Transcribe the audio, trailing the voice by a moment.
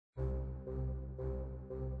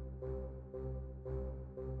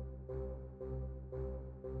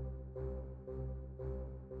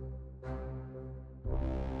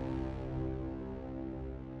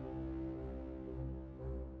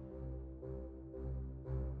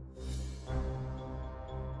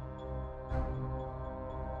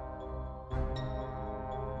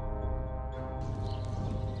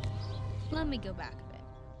Let me go back a bit.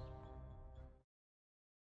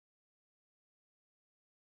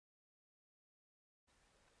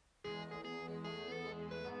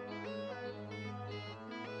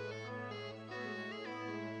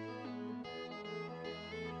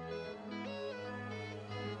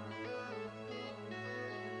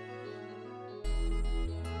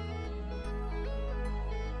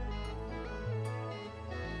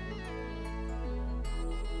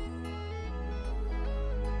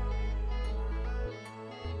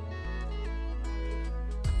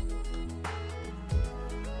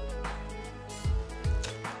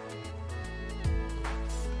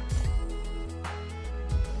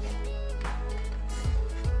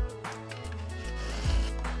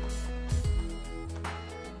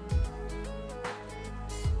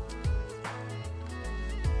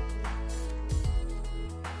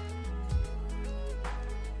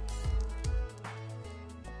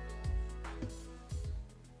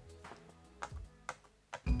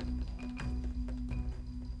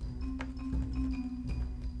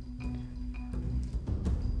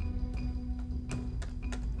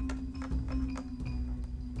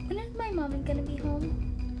 When is my mommy gonna be home?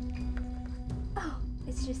 Oh,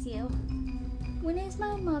 it's just you. When is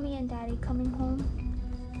my mommy and daddy coming home?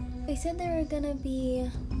 They said they were gonna be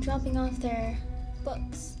dropping off their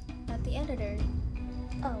books at the editor.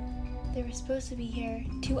 Oh. They were supposed to be here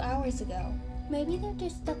 2 hours ago. Maybe they're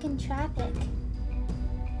just stuck in traffic.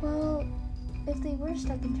 Well, if they were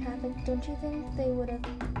stuck in traffic, don't you think they would have...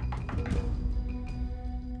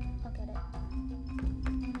 I'll get it.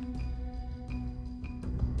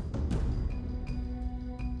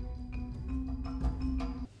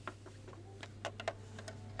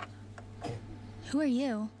 Who are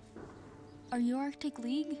you? Are you Artyck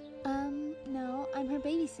Leeg? No, I'm her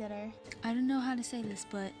babysitter. I don't know how to say this,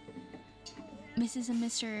 but Mrs. and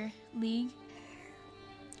Mr. Leeg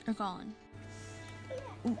are gone.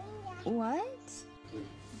 What?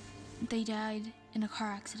 They died in a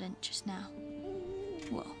car accident just now.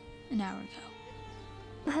 Well, an hour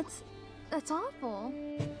ago. That's awful.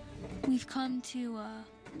 We've come to,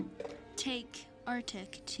 take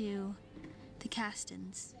Artyck to the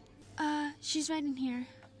Castins. She's right in here.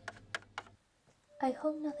 I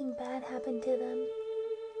hope nothing bad happened to them.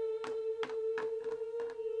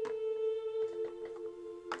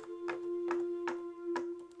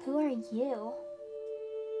 Who are you?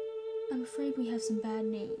 I'm afraid we have some bad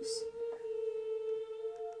news.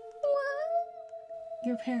 What?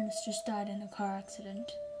 Your parents just died in a car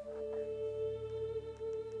accident.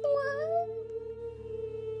 What?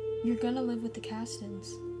 You're gonna live with the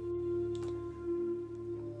Castins.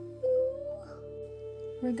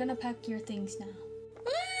 We're gonna pack your things now.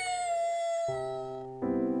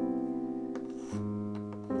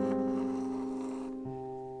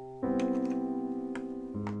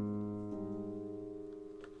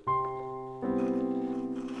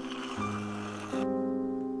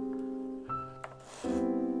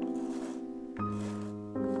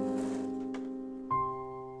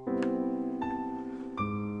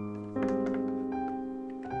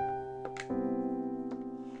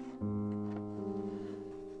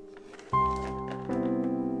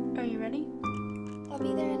 Are you ready? I'll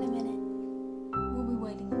be there in a minute. We'll be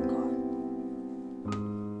waiting in the car.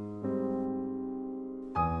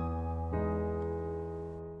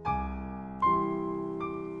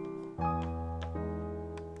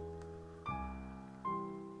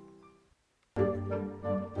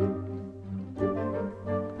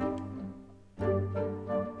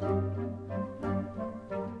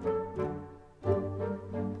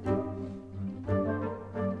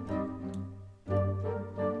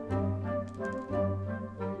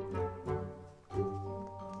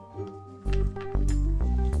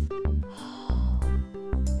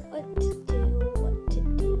 What to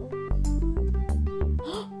do?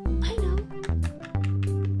 I know.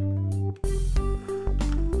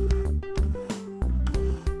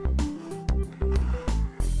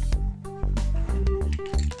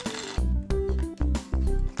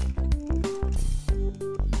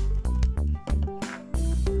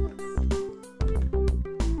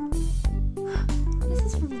 This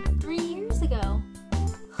is from 3 years ago.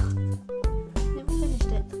 Never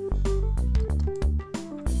finished it.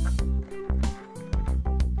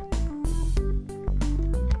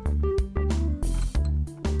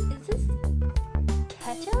 Is this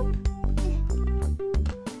ketchup?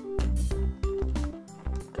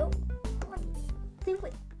 Go on, do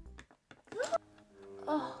it.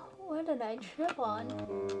 Oh, what did I trip on?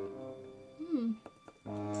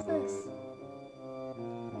 What's this?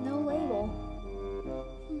 No label.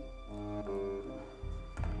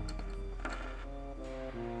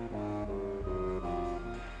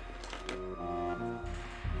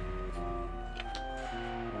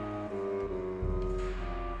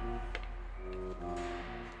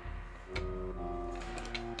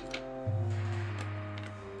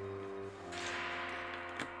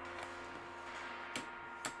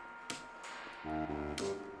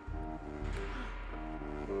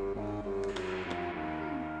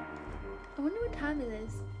 time is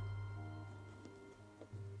this?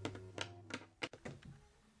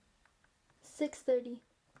 6:30.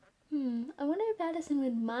 I wonder if Adison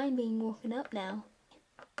would mind being woken up now.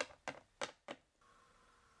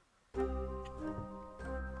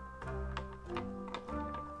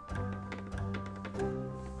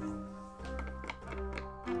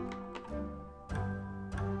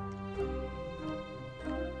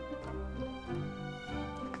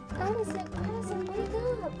 Adison, wake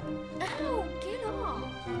up! Ow, get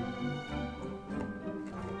off!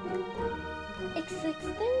 It's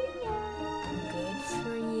 6:30 now. Good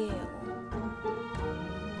for you.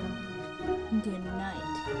 Good night.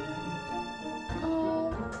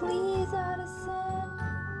 Oh, please, Adison.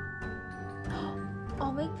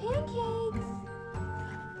 I'll make pancakes.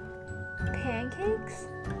 Pancakes?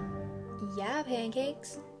 Yeah,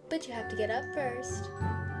 pancakes. But you have to get up first.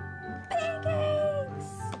 Pancakes!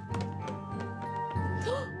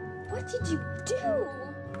 What did you do?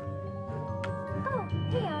 Oh,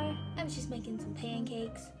 hey, Ar. I was just making some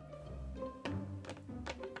pancakes.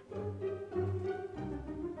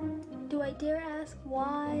 Do I dare ask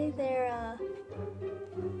why they're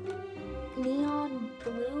neon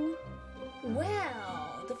blue?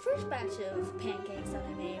 Well, the first batch of pancakes that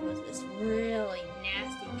I made was this really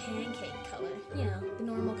nasty pancake color. You know, the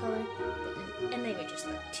normal color. And they were just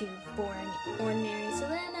like too boring, ordinary. So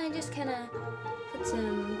then I just kind of put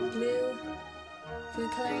some blue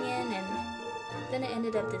food coloring in, and then it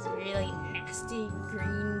ended up this really nasty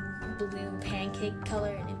green blue pancake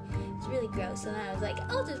color, and it was really gross. And I was like,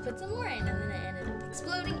 I'll just put some more in, and then it ended up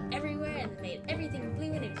exploding everywhere and it made everything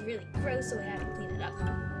blue, and it was really gross, so I had to clean it up.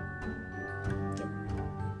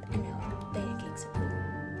 And now pancakes are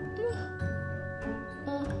blue.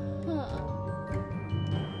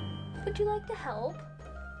 Would you like to help?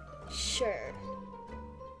 Sure.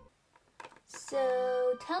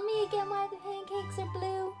 So, tell me again why the pancakes are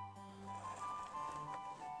blue.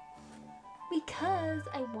 Because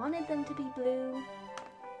I wanted them to be blue.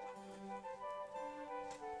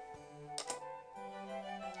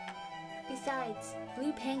 Besides,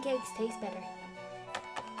 blue pancakes taste better.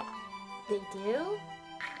 They do?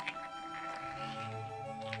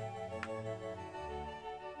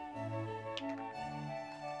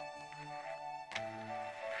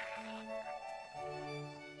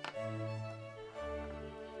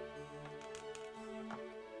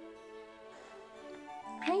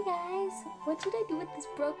 Hey guys, what should I do with this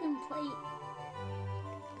broken plate?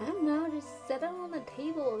 I don't know, just set it on the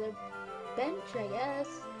table or the bench, I guess.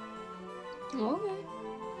 Okay.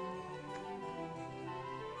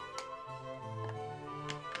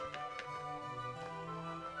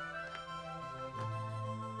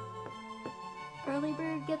 Early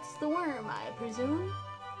bird gets the worm, I presume.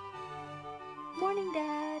 Morning,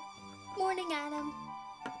 Dad. Morning, Adam.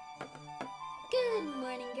 Good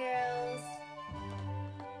morning, girls.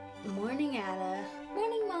 Morning, Adda.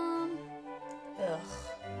 Morning, Mom. Ugh.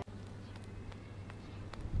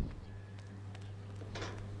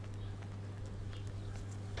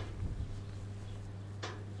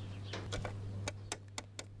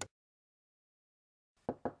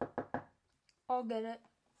 I'll get it.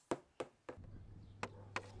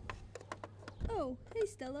 Oh, hey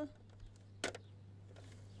Stella.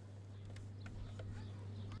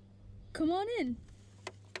 Come on in.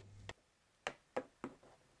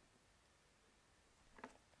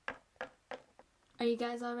 Are you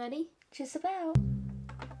guys all ready? Just about.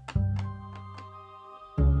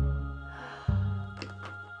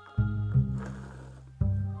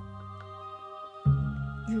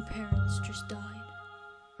 Your parents just died.